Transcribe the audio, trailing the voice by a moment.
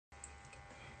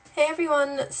Hey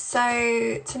everyone,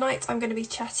 so tonight I'm going to be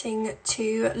chatting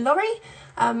to Laurie,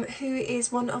 who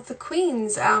is one of the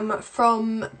queens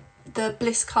from the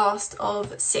Bliss cast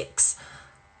of Six.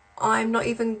 I'm not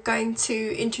even going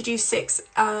to introduce Six,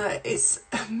 it's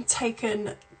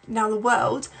taken now the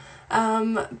world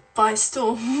by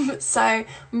storm. So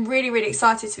I'm really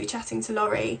excited to be chatting to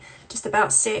Laurie just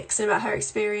about Six and about her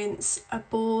experience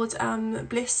aboard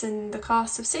Bliss and the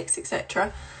cast of Six,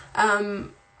 etc.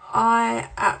 I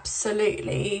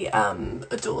absolutely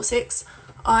adore Six.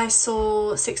 I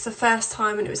saw Six the first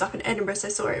time when it was up in Edinburgh, so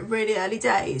I saw it really early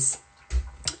days.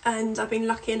 And I've been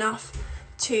lucky enough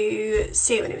to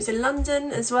see it when it was in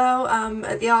London as well,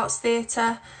 at the Arts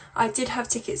Theatre. I did have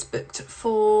tickets booked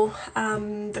for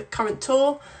the current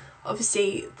tour.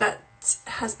 Obviously that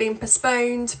has been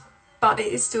postponed, but it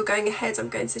is still going ahead. I'm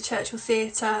going to the Churchill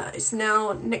Theatre. It's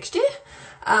now next year.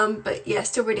 But yeah,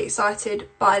 still really excited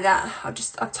by that.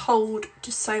 I've told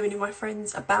just so many of my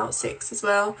friends about Six as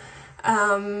well,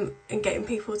 and getting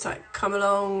people to come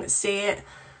along, see it.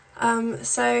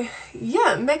 So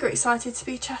yeah, mega excited to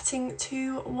be chatting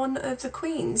to one of the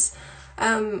queens.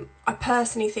 I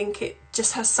personally think it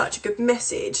just has such a good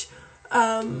message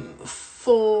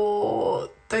for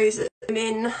those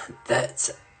women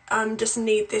that just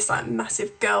need this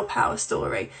massive girl power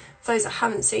story. For those that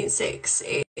haven't seen Six,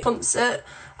 it's a concert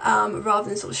rather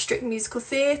than sort of strict musical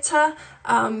theatre,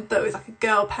 but with a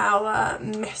girl power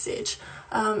message.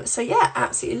 So yeah,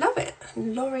 absolutely love it.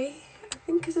 And Laurie, I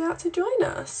think, is about to join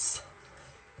us.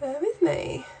 Bear with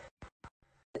me.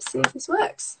 Let's see if this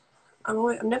works.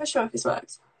 I'm never sure if this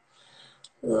works.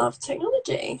 Love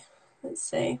technology. Let's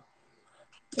see.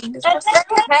 Fingers crossed.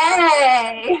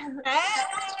 Hey!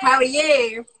 How are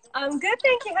you? I'm good,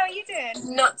 thank you. How are you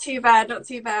doing? Not too bad, not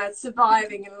too bad.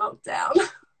 Surviving in lockdown.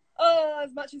 Oh,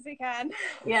 as much as we can.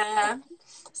 Yeah.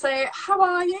 So how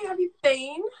are you? Have you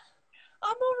been?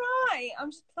 I'm all right.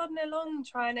 I'm just plodding along,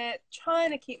 trying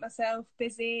to keep myself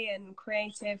busy and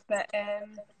creative, but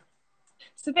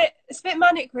it's a bit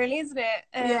manic, really, isn't it?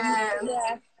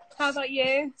 Yeah. How about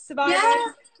you? Surviving?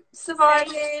 Yeah,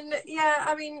 surviving. Yeah,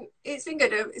 I mean, it's been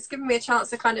good. It's given me a chance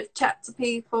to kind of chat to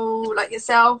people like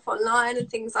yourself online and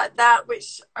things like that,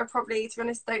 which I probably, to be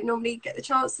honest, don't normally get the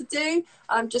chance to do,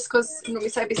 just because I'm normally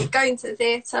so busy going to the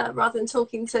theatre rather than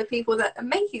talking to people that are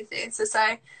making theatre.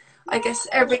 So I guess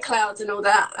every cloud and all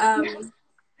that. I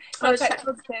was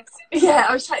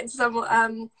chatting to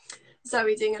someone,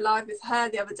 Zoe, doing a live with her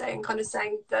the other day, and kind of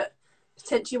saying that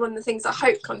potentially one of the things I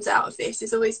hope comes out of this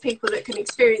is all these people that can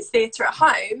experience theatre at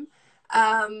home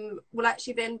will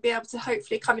actually then be able to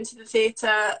hopefully come into the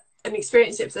theatre and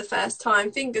experience it for the first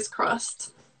time. Fingers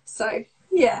crossed. So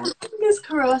yeah, fingers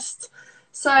crossed.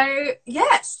 So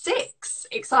yeah, Six,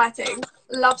 exciting.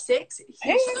 Love Six,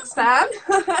 huge Six fan.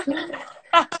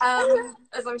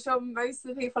 As I'm sure most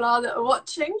of the people are that are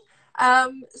watching.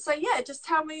 So yeah, just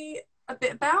tell me a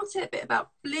bit about it, a bit about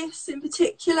Bliss in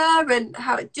particular and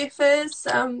how it differs.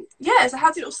 Yeah, so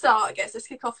how did it all start? I guess let's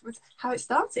kick off with how it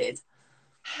started.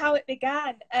 How it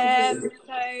began.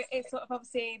 So it sort of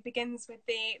obviously begins with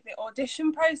the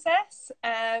audition process,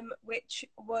 which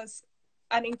was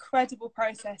an incredible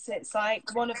process. It's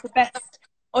like one of the best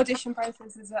audition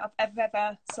processes that I've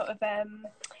ever sort of had.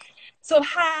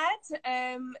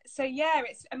 So yeah,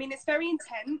 it's very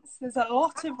intense. There's a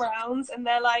lot of rounds, and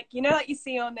they're like, like you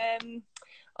see on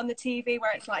the TV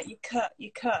where it's like you cut.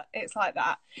 It's like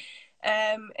that,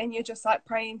 and you're just like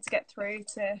praying to get through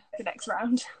to the next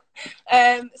round.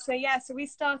 So we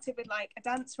started with like a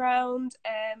dance round,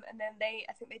 and then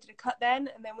I think they did a cut then,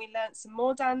 and then we learnt some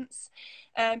more dance,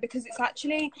 because it's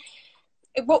actually.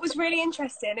 What was really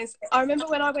interesting is I remember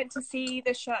when I went to see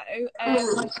the show,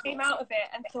 I came out of it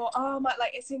and thought, oh my,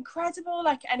 like it's incredible,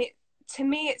 and to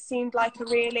me it seemed like a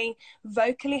really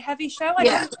vocally heavy show. I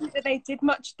didn't think that they did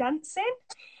much dancing,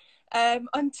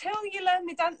 until you learn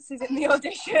the dances in the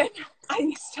audition and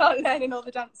you start learning all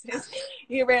the dances,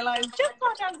 you realise just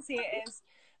how dancey it is.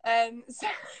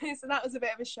 So that was a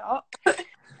bit of a shock.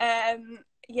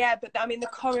 Yeah, but I mean the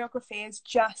choreography is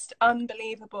just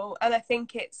unbelievable, and I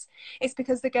think it's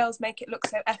because the girls make it look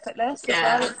so effortless as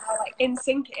well, and how like in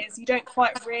sync it is. You don't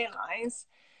quite realise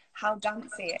how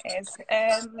dancey it is.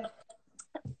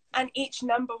 And each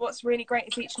number, what's really great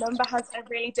is each number has a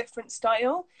really different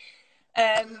style.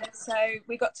 So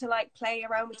we got to like play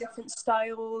around with different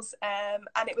styles,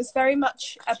 and it was very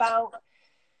much about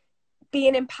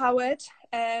being empowered,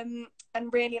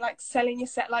 and really like selling your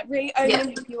set, like really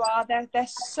owning who you are. They're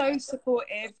so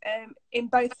supportive, in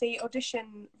both the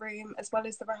audition room as well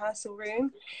as the rehearsal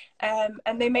room,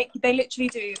 and they literally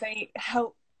do. They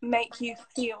help make you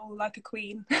feel like a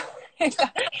queen. If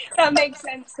that makes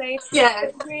sense.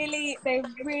 Yeah. They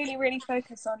really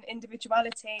focus on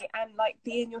individuality and like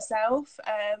being yourself,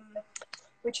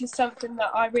 which is something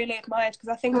that I really admired, because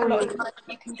I think a lot of times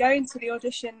you can go into the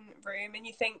audition room and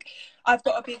you think, I've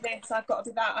got to be this, I've got to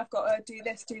be that, I've got to do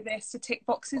this to tick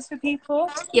boxes for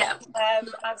people. Yeah.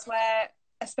 As where,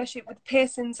 especially with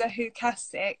Pearsons, who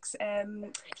cast Six,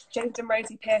 James and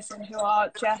Rosie Pearson, who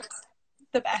are just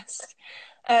the best.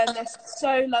 They're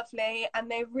so lovely, and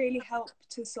they really help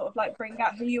to sort of like bring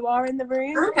out who you are in the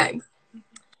room. Okay.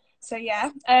 So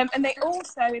yeah, and they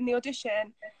also, in the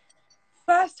audition,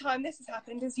 first time this has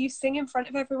happened, is you sing in front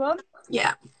of everyone.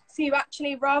 Yeah. So you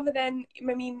actually, rather than,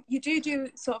 I mean, you do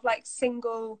sort of like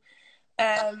single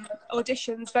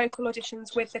auditions, vocal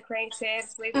auditions with the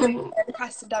creatives, with the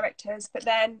casting directors, but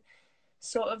then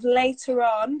sort of later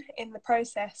on in the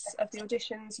process of the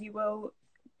auditions, you will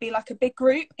be like a big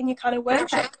group and you kind of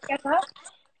workshop together,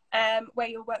 where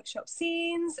you'll workshop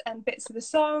scenes and bits of the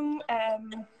song,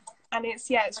 and it's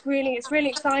really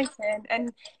exciting,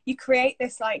 and you create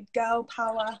this like girl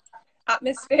power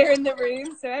atmosphere in the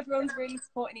room, so everyone's really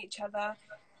supporting each other,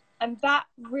 and that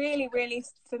really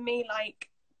for me like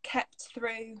kept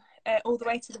through all the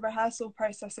way to the rehearsal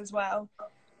process as well.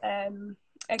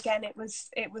 Again, it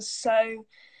was so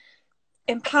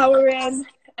empowering,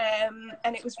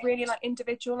 and it was really like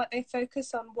individual, like they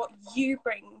focus on what you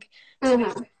bring to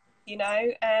the, you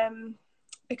know,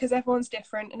 because everyone's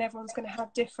different and everyone's going to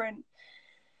have different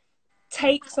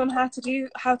takes on how to do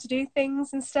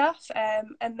things and stuff,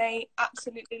 and they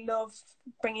absolutely love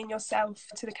bringing yourself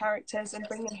to the characters and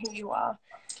bringing who you are.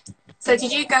 So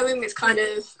did you go in with kind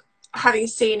of having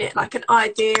seen it, like an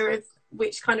idea of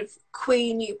which kind of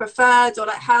queen you preferred, or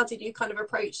like how did you kind of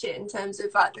approach it in terms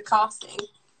of like the casting?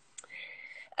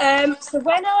 So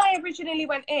when I originally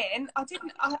went in, I think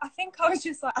I was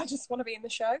just like, I just want to be in the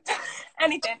show.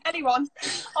 Anyone.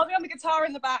 I'll be on the guitar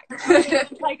in the back. I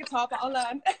don't play guitar, but I'll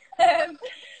learn.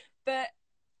 But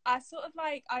I sort of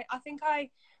like, I think I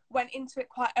went into it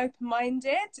quite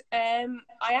open-minded.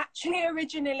 I actually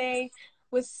originally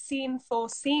was seen for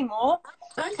Seymour.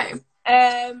 Okay.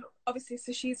 Obviously,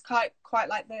 so she's quite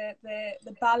like the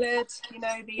ballad, you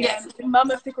know, the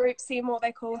mum of the group, Seymour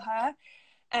they call her.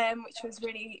 Which was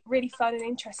really fun and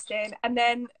interesting. And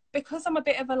then because I'm a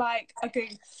bit of a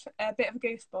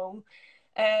goofball,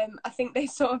 I think they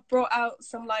sort of brought out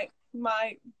some like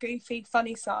my goofy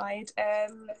funny side,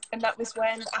 and that was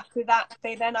when after that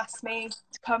they then asked me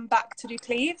to come back to do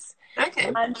Cleves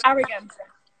and Aragon.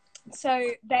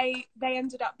 So they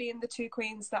ended up being the two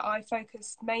queens that I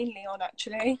focused mainly on,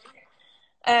 actually.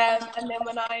 And then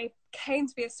when I came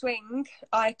to be a swing,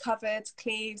 I covered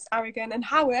Cleves, Aragon and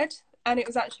Howard, and it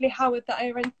was actually Howard that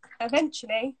I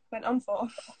eventually went on for.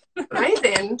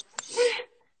 Amazing.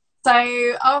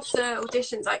 So after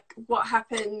auditions, like what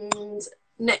happened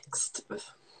next?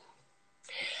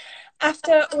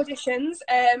 After auditions,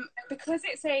 because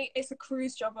it's a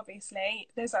cruise job, obviously,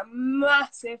 there's a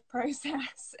massive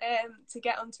process to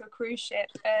get onto a cruise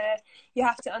ship. You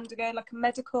have to undergo like a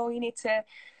medical. You need to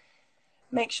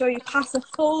make sure you pass a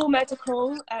full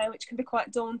medical, which can be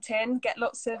quite daunting, get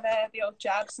lots of the odd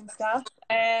jabs and stuff,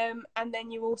 and then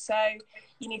you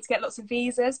need to get lots of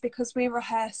visas, because we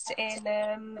rehearsed in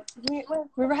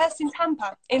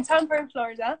Tampa in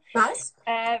Florida. Nice.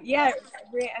 And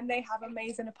they have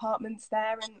amazing apartments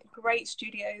there and great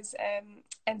studios.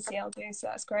 NCL do, so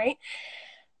that's great.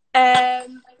 So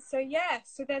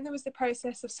then there was the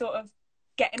process of sort of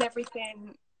getting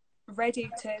everything ready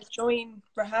to join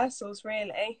rehearsals,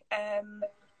 really, and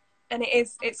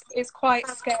it's quite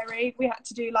scary. We had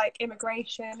to do like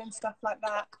immigration and stuff like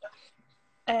that,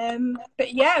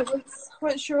 but yeah,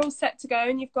 once you're all set to go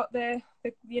and you've got the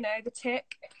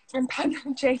tick and Panda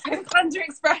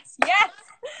Express, yes,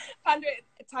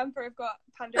 Tampa have got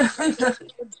Panda Express,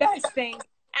 the best thing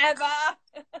ever.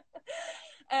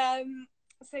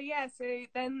 So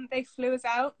then they flew us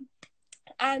out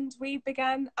and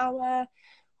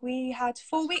we had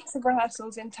 4 weeks of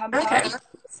rehearsals in Tampa.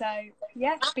 So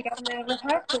yeah, began the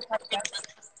rehearsal process.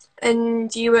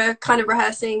 And you were kind of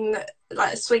rehearsing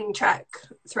like a swing track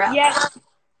throughout that?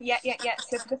 Yeah.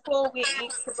 So for the 4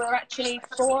 weeks, there were actually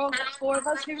four of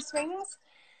us who were swings.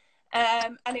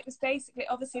 And it was basically,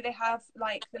 obviously they have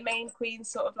like the main queen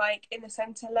sort of like in the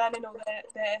centre learning all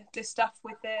the stuff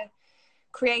with the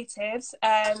creatives,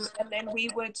 and then we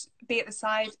would be at the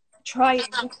side trying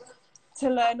to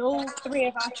learn all 3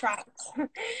 of our tracks.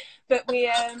 But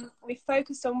we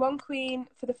focused on one queen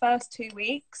for the first 2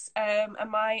 weeks, and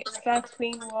my first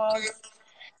queen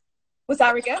was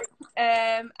Arrogant.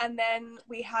 And then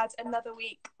we had another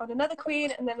week on another queen,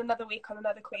 and then another week on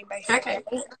another queen, basically.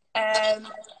 Okay.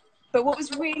 But what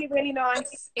was really, really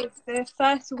nice is the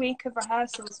first week of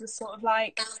rehearsals was sort of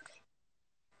like,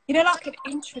 you know, like an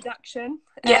introduction.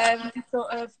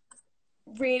 Sort of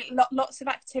really lots of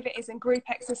activities and group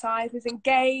exercises and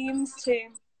games to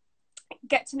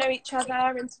get to know each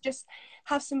other and to just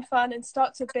have some fun and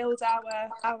start to build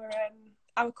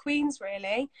our queens,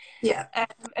 really.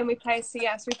 And we played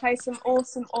some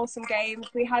awesome games.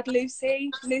 We had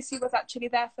Lucy was actually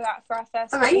there for our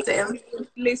first Amazing week.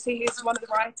 Lucy, who's one of the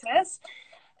writers.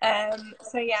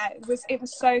 So yeah, it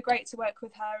was so great to work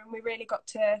with her, and we really got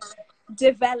to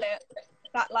develop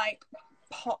that like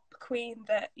pop queen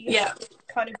that you know,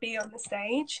 kind of be on the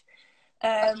stage.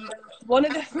 One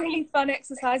of the really fun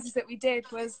exercises that we did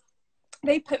was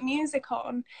they put music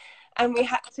on, and we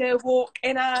had to walk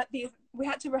in we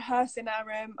had to rehearse in our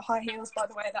high heels, by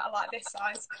the way, that are like this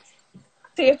size,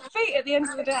 to your feet at the end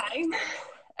of the day.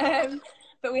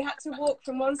 But we had to walk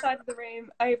from one side of the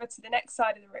room over to the next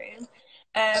side of the room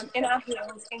in our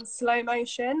heels in slow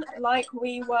motion, like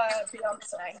we were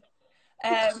Beyonce.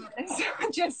 And so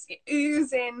just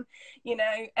oozing, you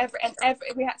know,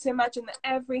 we had to imagine that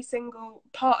every single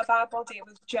part of our body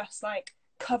was just like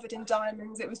covered in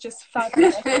diamonds. It was just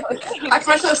fabulous. I can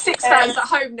imagine 6 fans at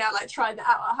home now, like trying that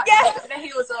out at home, with their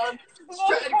heels on,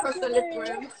 strutting across the living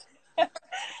room.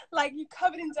 Like you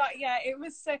covered in diamonds. Yeah, it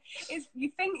was so. You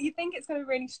think it's going to be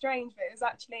really strange, but it was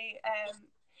actually.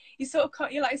 You sort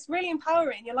of you're like, it's really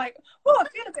empowering. You're like, oh, I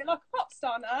feel a bit like a pop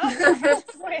star now.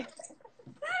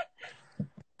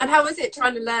 And how was it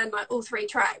trying to learn like all 3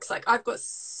 tracks? Like I've got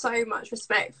so much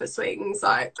respect for Swings.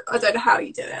 Like I don't know how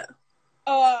you did it.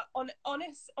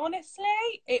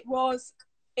 Honestly, it was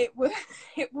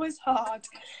hard.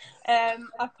 I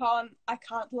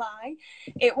can't lie.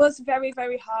 It was very,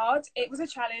 very hard. It was a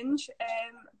challenge.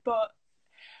 But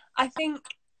I think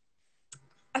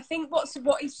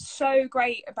what is so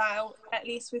great about, at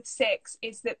least with 6,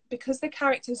 is that because the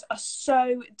characters are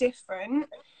so different,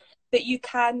 that you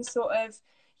can sort of,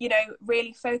 you know,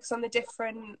 really focus on the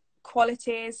different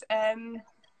qualities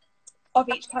of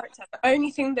each character. The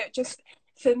only thing that just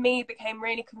for me became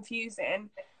really confusing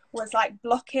was like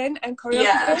blocking and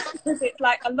choreography, because it's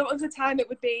like a lot of the time it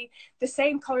would be the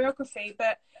same choreography,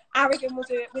 but Arrogant will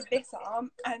do it with this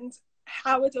arm and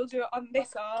Howard will do it on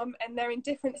this arm, and they're in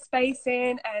different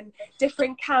spacing and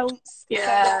different counts.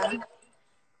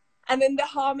 And then the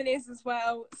harmonies as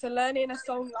well. So learning a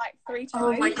song like 3 times.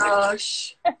 Oh my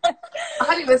gosh. I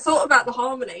hadn't even thought about the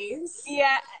harmonies.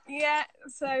 Yeah.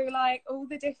 So like all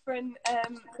the different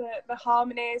the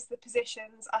harmonies, the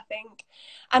positions, I think.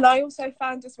 And I also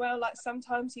found as well, like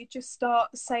sometimes you just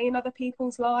start saying other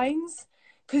people's lines,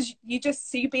 because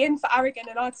you'd be in for Arrogant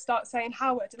and I'd start saying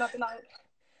Howard and I'd be like,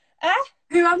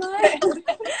 who am I?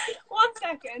 1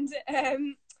 second.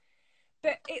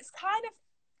 But it's kind of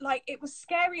like, it was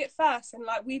scary at first, and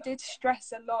like we did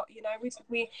stress a lot, you know.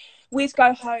 We'd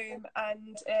go home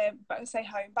and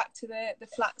back to the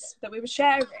flats that we were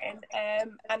sharing,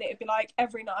 and it'd be like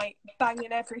every night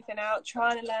banging everything out,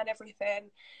 trying to learn everything,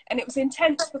 and it was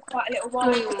intense for quite a little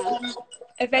while.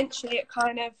 Eventually it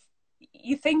kind of,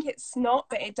 you think it's not,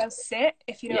 but it does sit,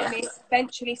 if you know what I mean. It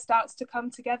eventually starts to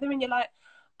come together and you're like,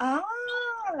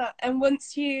 and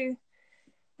once you've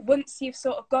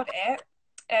sort of got it,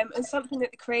 and something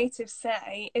that the creatives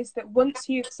say is that once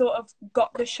you've sort of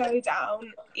got the show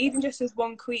down, even just as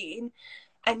one queen,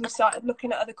 and you started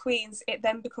looking at other queens, it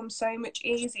then becomes so much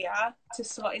easier to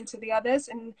slot into the others.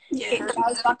 And it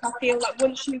does, like, I feel like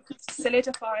once you've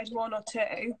solidified 1 or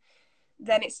 2,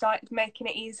 then it started making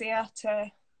it easier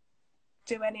to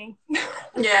do any.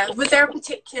 Was there a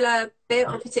particular bit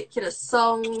or a particular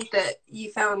song that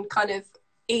you found kind of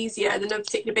easier, and then a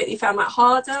particular bit that you found like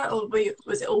harder, or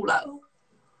was it all like?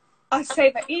 I'd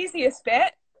say the easiest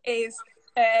bit is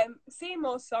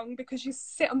Seymour's song, because you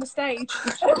sit on the stage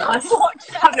nice.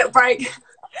 Have a little break.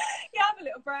 Have a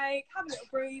little break, have a little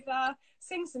breather,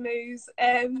 sing some moves.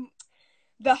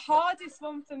 The hardest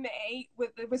one for me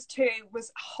was 2,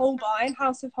 was Holbein.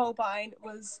 House of Holbein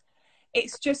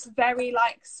it's just very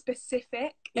like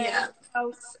specific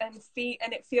counts and feet,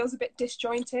 and it feels a bit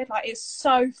disjointed. Like, it's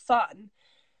so fun.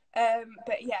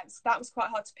 But yes, that was quite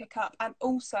hard to pick up. And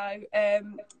also,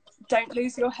 Don't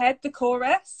Lose Your Head, the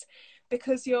chorus,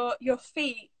 because your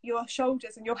feet, your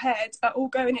shoulders and your head are all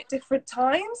going at different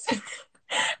times.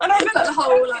 And I remember the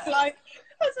whole like I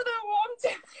don't know what I'm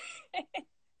doing.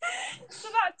 So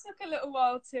that took a little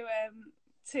while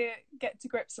to get to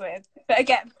grips with. But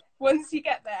again, once you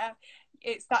get there,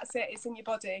 that's it, it's in your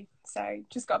body, so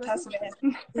just got to persevere.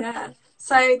 Yeah.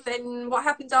 So then what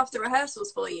happened after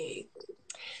rehearsals for you?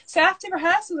 So after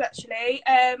rehearsals, actually,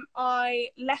 I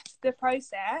left the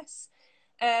process.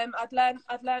 I'd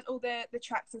learned all the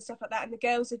tracks and stuff like that, and the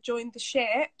girls had joined the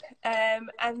ship.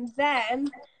 And then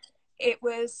it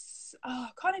was, I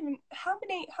can't even, how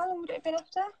long would it have been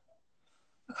after?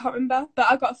 I can't remember, but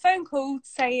I got a phone call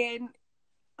saying,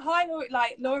 "Hi,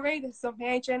 Laurie, this is on my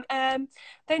agent.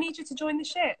 They need you to join the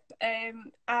ship."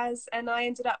 And I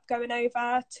ended up going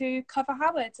over to cover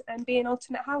Howard and be an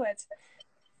alternate Howard.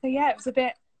 So yeah, it was a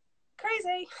bit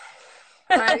crazy.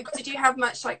 So did you have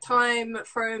much like time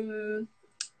from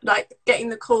like getting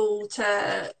the call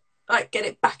to like get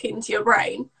it back into your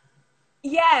brain?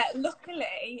 Yeah,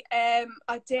 luckily I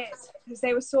did, because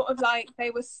they were sort of like, they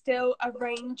were still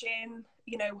arranging,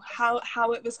 you know, how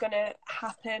it was going to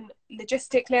happen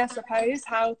logistically, I suppose,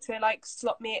 how to like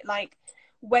slot me, like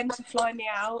when to fly me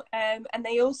out. And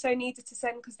they also needed to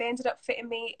send, because they ended up fitting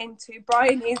me into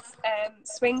Bryony's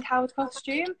swing Howard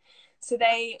costume. So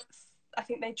I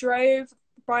think they drove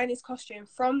Bryony's costume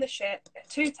from the ship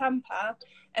to Tampa,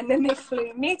 and then they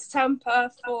flew me to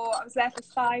Tampa I was there for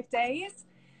 5 days.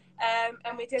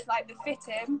 And we did like the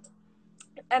fitting,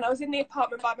 and I was in the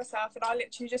apartment by myself, and I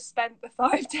literally just spent the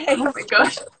 5 days Oh my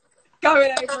gosh.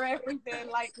 going over everything,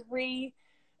 like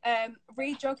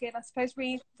re-jogging, I suppose,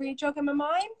 re-jogging my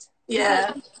mind.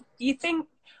 Yeah. You think,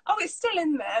 oh, it's still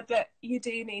in there, but I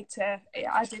did need to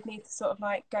sort of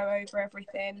like go over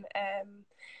everything.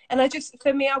 And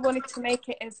for me, I wanted to make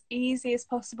it as easy as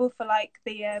possible for like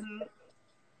the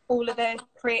all of the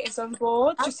creators on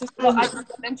board, just as well. I didn't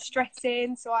want them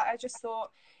stressing, so I just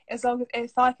thought, as long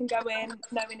as if I can go in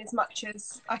knowing as much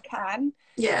as I can,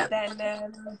 Yeah.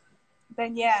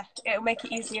 then yeah, it'll make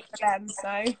it easier for them.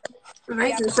 So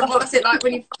amazing. Yeah. So what was it like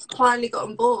when you finally got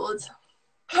on board?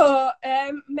 Oh,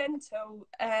 mental,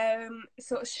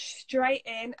 sort of straight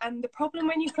in. And the problem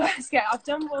when you first I've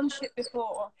done one ship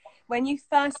before. When you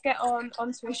first get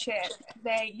onto a ship,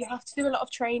 you have to do a lot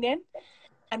of training,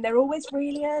 and they're always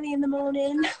really early in the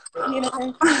morning, you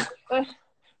know,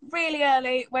 really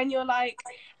early, when you're like,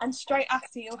 and straight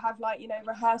after you'll have like, you know,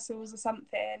 rehearsals or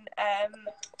something.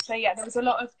 So yeah, there was a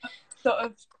lot of sort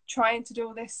of trying to do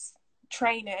all this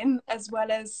training as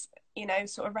well as, you know,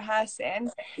 sort of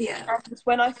rehearsing. Yeah. And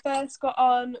when I first got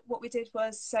on, what we did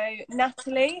was, so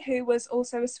Natalie, who was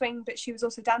also a swing, but she was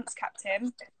also dance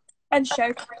captain and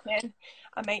show captain,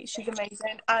 she's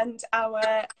amazing, and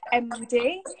our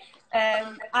MD,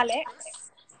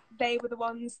 Alex, they were the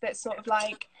ones that sort of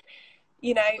like,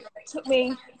 you know, took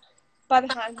me by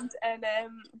the hand and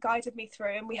guided me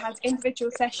through, and we had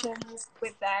individual sessions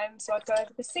with them. So I'd go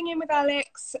over the singing with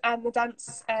Alex and the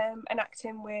dance and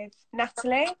acting with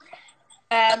Natalie.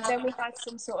 Then we had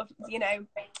some sort of, you know,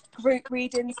 group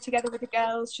readings together with the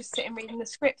girls, just sitting reading the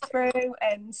script through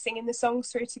and singing the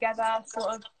songs through together,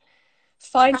 sort of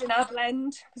finding our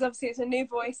blend, because obviously it's a new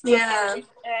voice. Yeah.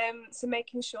 So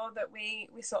making sure that we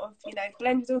sort of, you know,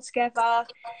 blended all together.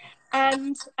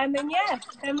 And then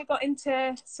then we got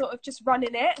into sort of just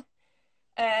running it.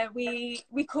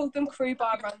 We called them crew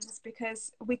bar runs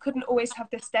because we couldn't always have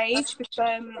the stage,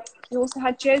 because we also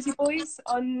had Jersey Boys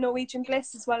on Norwegian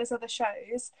Bliss as well as other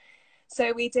shows.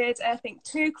 So we did, I think,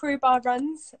 2 crew bar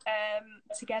runs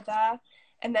together,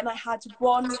 and then I had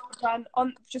one run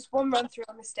through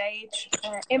on the stage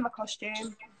in my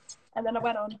costume, and then I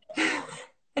went on.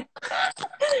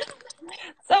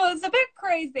 So it was a bit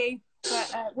crazy,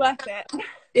 but worth it.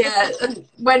 Yeah, and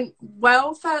went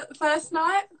well for first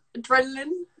night.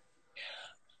 Adrenaline.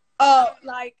 Oh,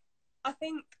 like I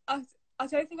don't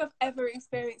think I've ever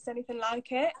experienced anything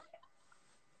like it.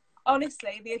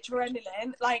 Honestly, the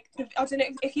adrenaline, like, I don't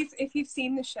know if you've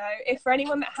seen the show. If for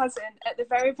anyone that hasn't, at the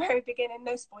very, very beginning,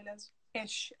 no spoilers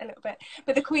ish, a little bit,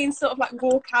 but the queens sort of like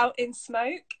walk out in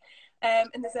smoke,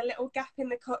 and there's a little gap in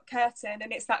the curtain,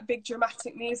 and it's that big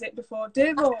dramatic music before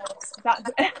divorce. That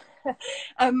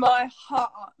and my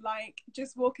heart, like,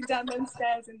 just walking down them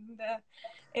stairs, and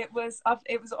it was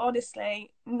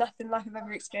honestly nothing like I've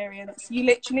ever experienced. You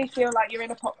literally feel like you're in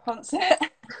a pop concert.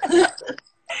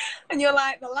 And you're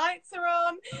like, the lights are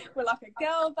on, we're like a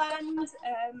girl band,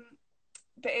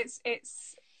 but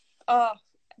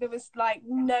there was like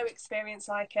no experience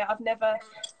like it. I've never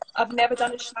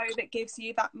done a show that gives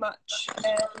you that much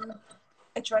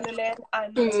adrenaline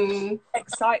and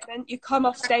excitement. You come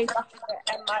off stage after it,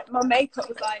 and like my makeup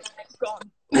was like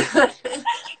gone.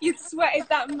 You'd sweated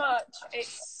that much.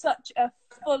 It's such a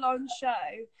full-on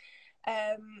show.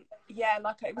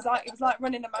 Like it was like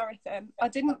running a marathon. I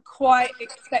didn't quite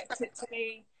expect it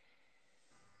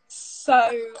so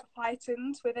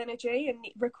heightened with energy and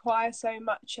require so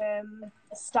much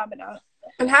stamina.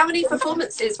 And how many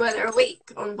performances were there a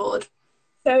week on board?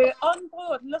 So on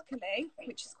board, luckily,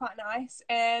 which is quite nice,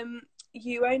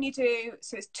 you only do,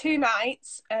 so it's 2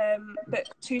 nights, but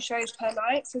 2 shows per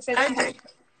night. So essentially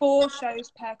 4 shows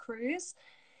per cruise.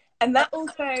 And that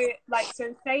also, like,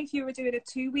 so say if you were doing a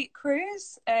 2-week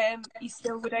cruise, you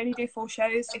still would only do 4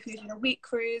 shows. If you're doing a week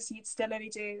cruise, you'd still only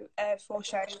do 4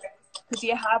 shows. Because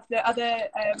you have the other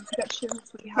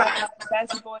productions, we have like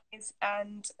Jersey Boys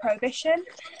and Prohibition,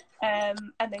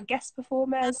 and then guest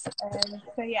performers.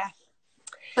 So yeah.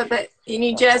 But you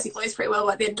knew Jersey Boys pretty well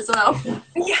by the end as well.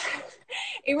 Yeah,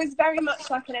 it was very much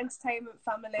like an entertainment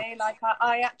family. Like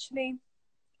I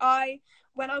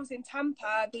when I was in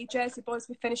Tampa, the Jersey Boys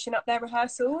were finishing up their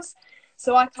rehearsals,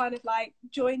 so I kind of like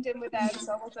joined in with them,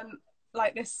 so I wasn't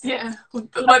like this. Yeah, but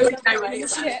no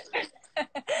ways.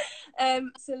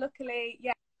 So luckily,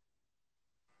 yeah,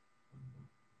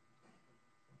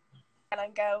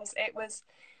 and girls, it was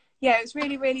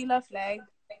really, really lovely.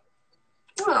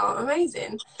 Oh,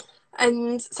 amazing.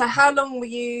 And so how long were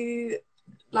you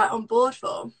like on board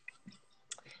for?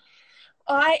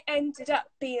 I ended up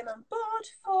being on board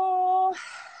for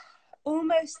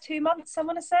almost 2 months, I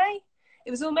want to say.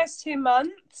 It was almost 2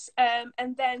 months.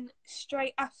 And then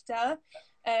straight after,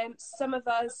 some of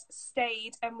us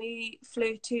stayed and we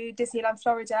flew to Disneyland,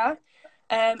 Florida.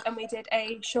 And we did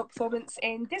a short performance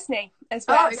in Disney as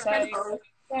well. Oh, so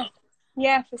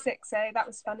yeah, for 6. So that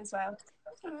was fun as well.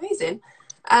 Amazing.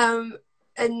 And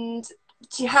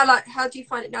how do you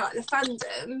find it now? Like the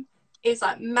fandom is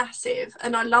like massive,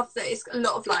 and I love that it's a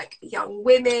lot of like young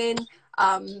women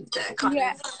that are kind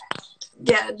of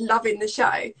loving the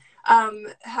show. How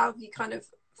have you kind of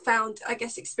found, I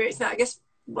guess, experience that? I guess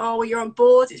while you're on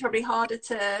board, it's probably harder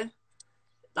to,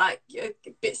 like, you're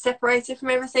a bit separated from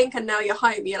everything, and now you're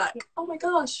home, you're like, oh my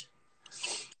gosh.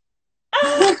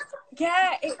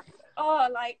 Yeah, it's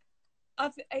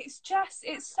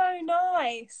so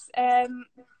nice.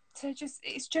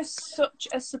 It's just such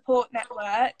a support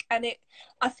network, and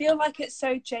I feel like it's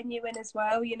so genuine as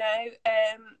well, you know.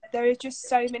 There are just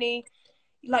so many,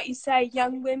 like you say,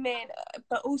 young women,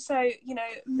 but also, you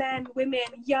know, men,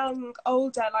 women, young,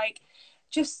 older, like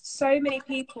just so many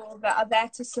people that are there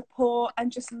to support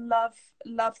and just love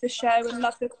the show and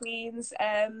love the Queens.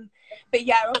 But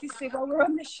yeah, obviously while we're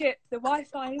on the ship, the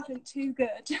Wi-Fi isn't too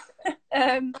good.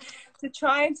 So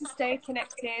trying to stay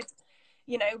connected,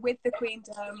 you know, with the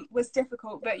Queendom was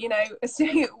difficult. But, you know, as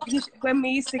soon when we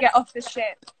used to get off the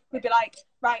ship, we'd be like,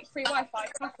 right, free Wi-Fi,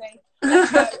 coffee,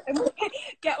 let's go. And we'd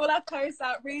get all our posts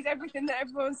out, read everything that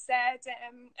everyone said,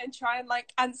 and try and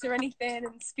like answer anything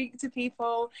and speak to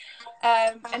people.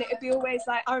 And it would be always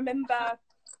like, I remember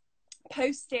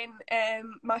posting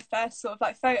my first sort of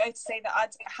like photo to say that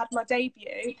I'd had my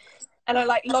debut, and I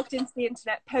like logged into the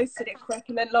internet, posted it quick,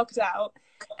 and then logged out,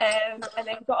 and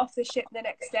then got off the ship the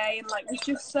next day, and like was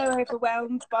just so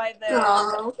overwhelmed by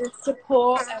the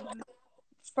support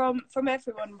from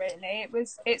everyone. Really,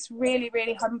 it's really,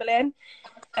 really humbling,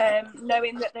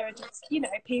 knowing that there are just, you know,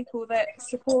 people that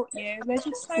support you, and they're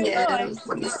just so nice.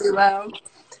 Want you to do well.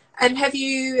 And have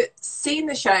you seen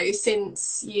the show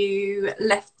since you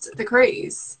left the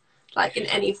cruise, like in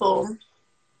any form?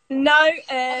 No,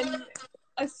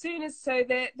 as soon as, so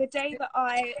the day that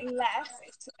I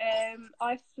left,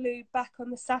 I flew back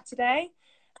on the Saturday,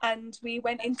 and we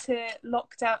went into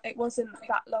lockdown. It wasn't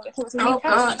that long. I think it was a week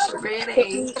after.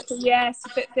 Really? Yes,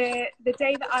 but the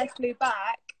day that I flew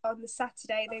back on the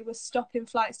Saturday, they were stopping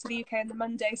flights to the UK on the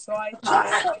Monday, so I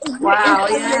just wow,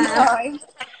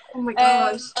 oh my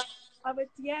gosh. I would,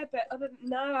 but I've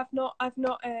not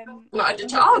not had a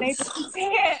chance. been able to see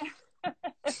it. Are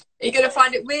you going to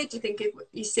find it weird, do you think, if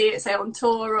you see it, say, on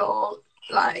tour or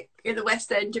like in the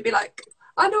West End, you'd be like,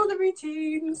 I know the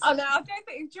routines? Oh no, I don't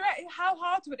think. How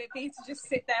hard would it be to just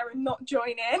sit there and not join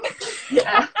in?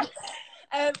 Yeah.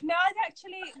 No,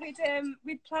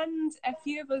 we'd planned, a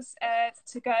few of us,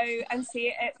 to go and see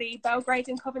it at the Belgrade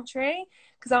in Coventry,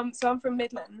 because I'm from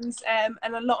Midlands, and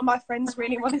a lot of my friends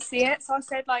really want to see it. So I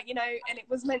said, like, you know, and it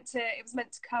was meant to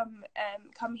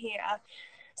come here.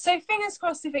 So fingers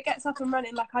crossed if it gets up and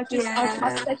running. Like I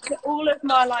said to all of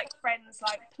my like friends,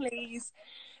 like, please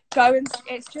go, and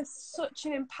it's just such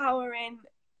an empowering.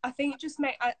 I think it just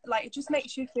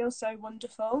makes you feel so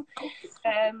wonderful.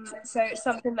 So it's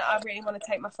something that I really want to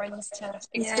take my friends to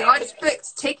experience. Yeah, I just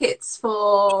booked tickets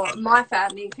for my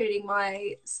family, including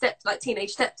my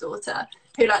teenage stepdaughter,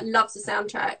 who like loves the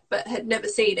soundtrack but had never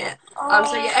seen it.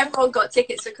 So yeah, everyone got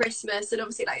tickets for Christmas, and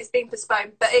obviously like it's been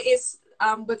postponed, but it is.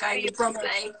 we're going in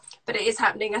Bromley, but it is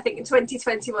happening, I think, in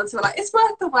 2021. So we're like, it's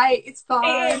worth the wait. It's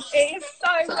fine. It is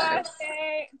so worth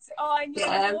it. Oh, I know.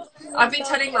 Yeah, I've been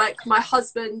telling like my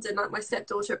husband and like my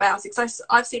stepdaughter about it, because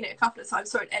I've seen it a couple of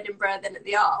times. Saw it in Edinburgh, then at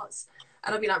the Arts,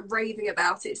 and I've been like raving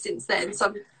about it since then.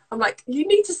 So I'm like, you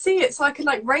need to see it so I can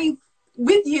like rave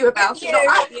with you about it,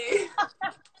 not at you.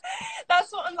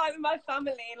 That's what I'm like with my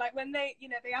family. Like when they, you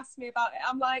know, they ask me about it,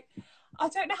 I'm like, I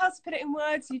don't know how to put it in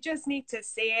words. You just need to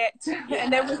see it,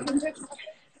 and then we can just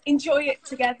enjoy it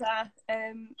together.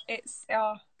 It's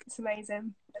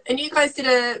amazing. And you guys did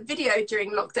a video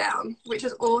during lockdown, which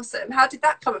was awesome. How did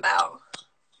that come about?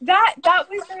 That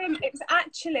was it was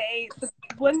actually the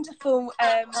wonderful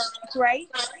Grace.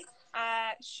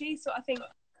 She sort of, I think,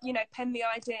 you know, penned the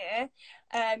idea.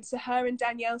 So her and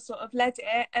Danielle sort of led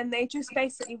it, and they just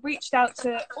basically reached out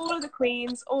to all of the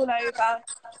queens all over,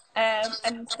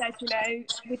 and said, you know,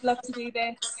 we'd love to do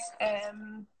this.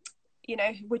 You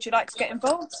know, would you like to get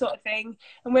involved, sort of thing?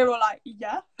 And we were all like,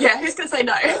 yeah. Yeah, who's gonna say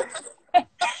no? I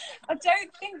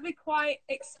don't think we quite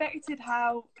expected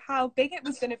how big it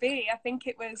was going to be. I think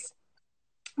it was,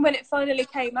 when it finally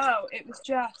came out, it was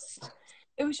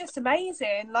just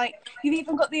amazing. Like, you've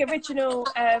even got the original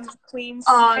Queens,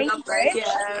 I love those,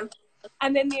 yeah.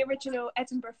 And then the original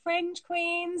Edinburgh Fringe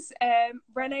Queens,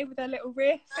 Renee with her little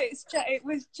riff. It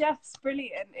was just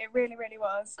brilliant. It really, really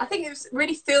was. I think it was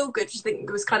really feel good. I think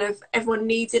it was kind of, everyone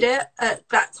needed it at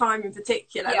that time in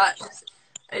particular. Yeah.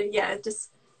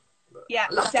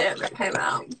 Loved it when it came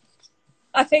out.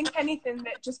 I think anything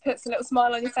that just puts a little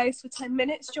smile on your face for 10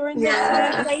 minutes during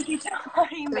the baby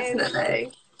time.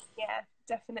 Definitely.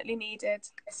 Definitely needed.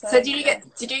 So did you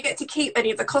get to keep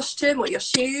any of the costume or your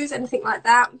shoes, anything like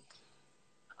that?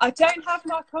 I don't have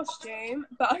my costume,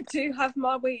 but I do have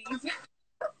my weave.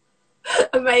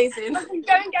 Amazing. I can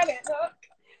go and get it, look.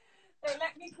 They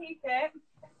let me keep it.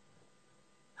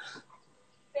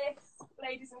 This,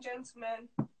 ladies and gentlemen,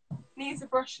 needs a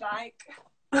brush like.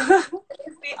 It's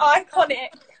the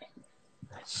iconic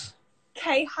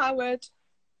Kay Howard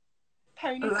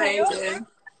ponytail. Amazing.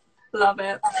 Love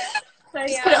it. So,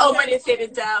 just put it on when you're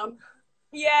feeling down.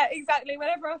 Yeah, exactly.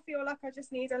 Whenever I feel like I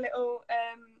just need a little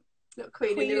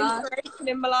queen in your life.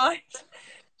 In my life,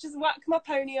 just whack my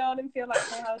pony on and feel like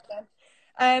Kay Howard then.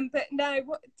 But no,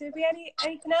 what did we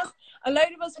anything else? A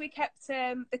load of us, we kept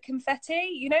the confetti.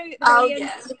 You know,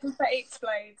 the confetti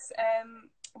explodes.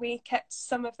 We kept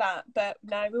some of that, but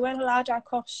no, we weren't allowed our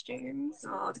costumes.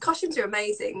 Oh, the costumes are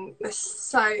amazing. They're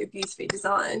so beautifully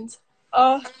designed.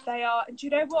 Oh, they are. Do you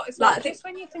know what? It's like this,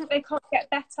 when you think they can't get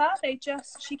better,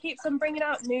 she keeps on bringing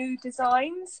out new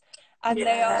designs, and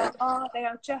they are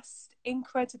just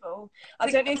incredible. I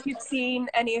don't know if you've seen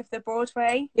any of the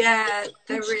Broadway. Yeah,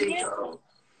 they're really cool.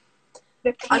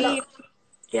 There's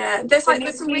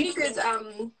some really good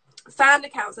fan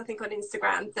accounts, I think, on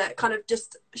Instagram that kind of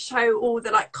just show all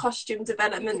the like costume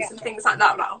developments and things like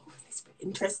that. I'm like, oh, it's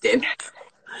interesting.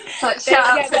 So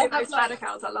shout out to those fan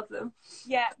accounts. I love them.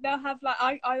 Yeah, they'll have like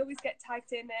I always get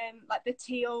tagged in like the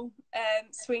teal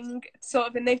swing sort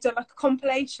of, and they've done like a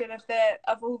compilation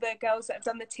of all the girls that have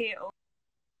done the teal.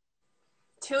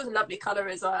 Teal's a lovely colour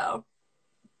as well.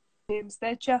 They're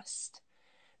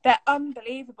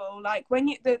unbelievable. Like when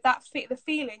you the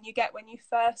feeling you get when you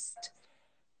first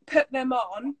put them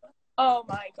on. Oh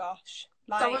my gosh!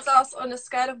 Like, someone's asked, on a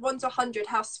scale of 1 to 100,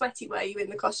 how sweaty were you in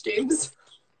the costumes?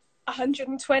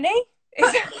 120? Is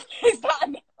that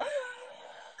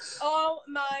oh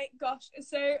my gosh.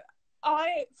 So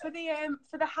for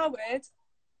the Howard,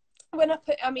 when I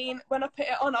put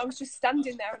it on, I was just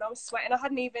standing there and I was sweating. I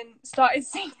hadn't even started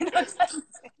singing or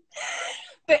something.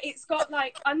 But it's got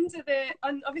like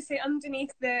obviously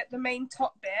underneath the main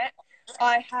top bit,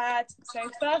 I had a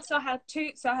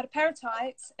pair of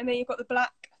tights, and then you've got the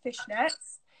black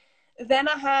fishnets. Then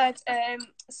I had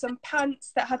some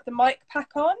pants that had the mic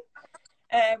pack on,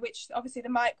 which obviously the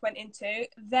mic went into.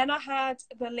 Then I had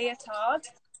the leotard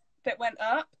that went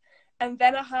up, and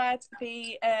then I had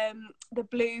the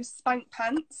blue spank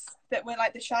pants that were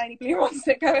like the shiny blue ones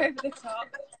that go over the top.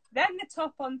 Then the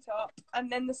top on top,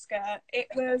 and then the skirt. It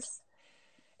was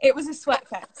a sweat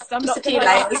fest. I'm not gonna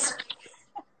lie.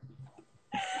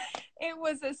 It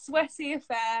was a sweaty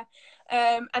affair.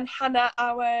 And Hannah,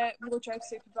 our wardrobe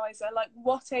supervisor, like,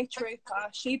 what a trooper.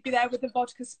 She'd be there with the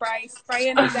vodka spray,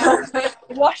 spraying them down,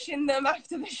 washing them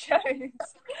after the shows.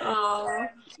 Oh.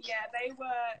 They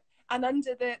were, and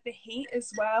under the heat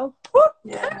as well.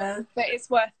 Yeah. But it's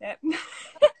worth it.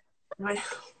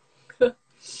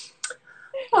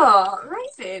 Oh,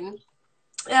 amazing.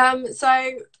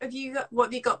 So what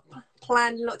have you got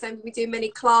planned in lockdown? Have you doing many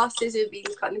classes? Have you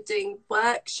kind of doing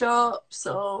workshops,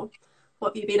 or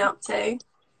What have you been up to?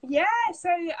 Yeah, so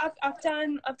I've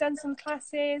done some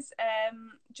classes,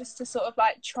 just to sort of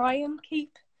like try and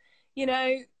keep, you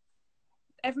know,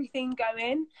 everything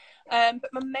going.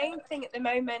 But my main thing at the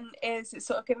moment is it's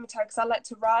sort of giving me time because I like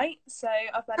to write. So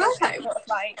I've managed to sort of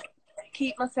like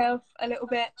keep myself a little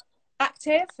bit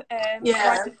active,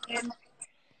 writing,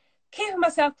 keeping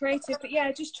myself creative. But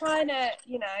yeah, just trying to,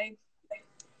 you know,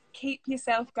 keep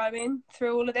yourself going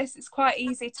through all of this. It's quite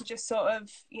easy to just sort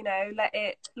of, you know, let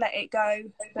it go.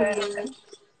 But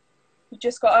you've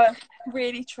just got to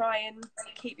really try and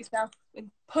keep yourself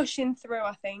pushing through,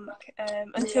 I think,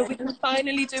 until we can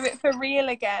finally do it for real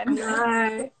again.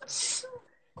 No.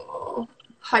 Oh,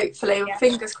 hopefully,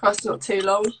 fingers crossed, not too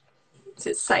long,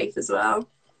 so it's safe as well.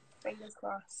 Fingers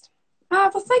crossed.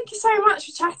 Well, thank you so much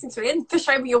for chatting to me and for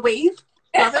showing me your weave.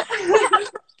 Love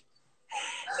it.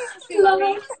 Love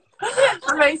it.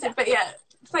 Amazing. But yeah,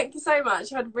 thank you so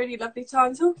much. I had a really lovely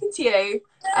time talking to you.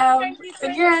 Thank you so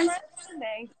much for having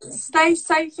me. Stay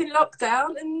safe in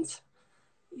lockdown and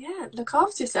look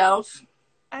after yourself.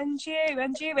 And you,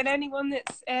 and anyone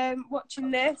that's watching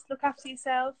this, look after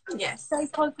yourself. Yes. Stay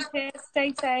positive,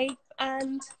 stay safe,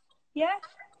 and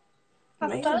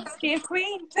have fun. Be a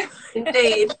queen.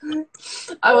 Indeed.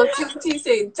 I will talk to you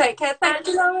soon. Take care. Thank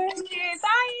you, Lauren.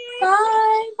 Bye.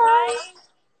 Bye. Bye.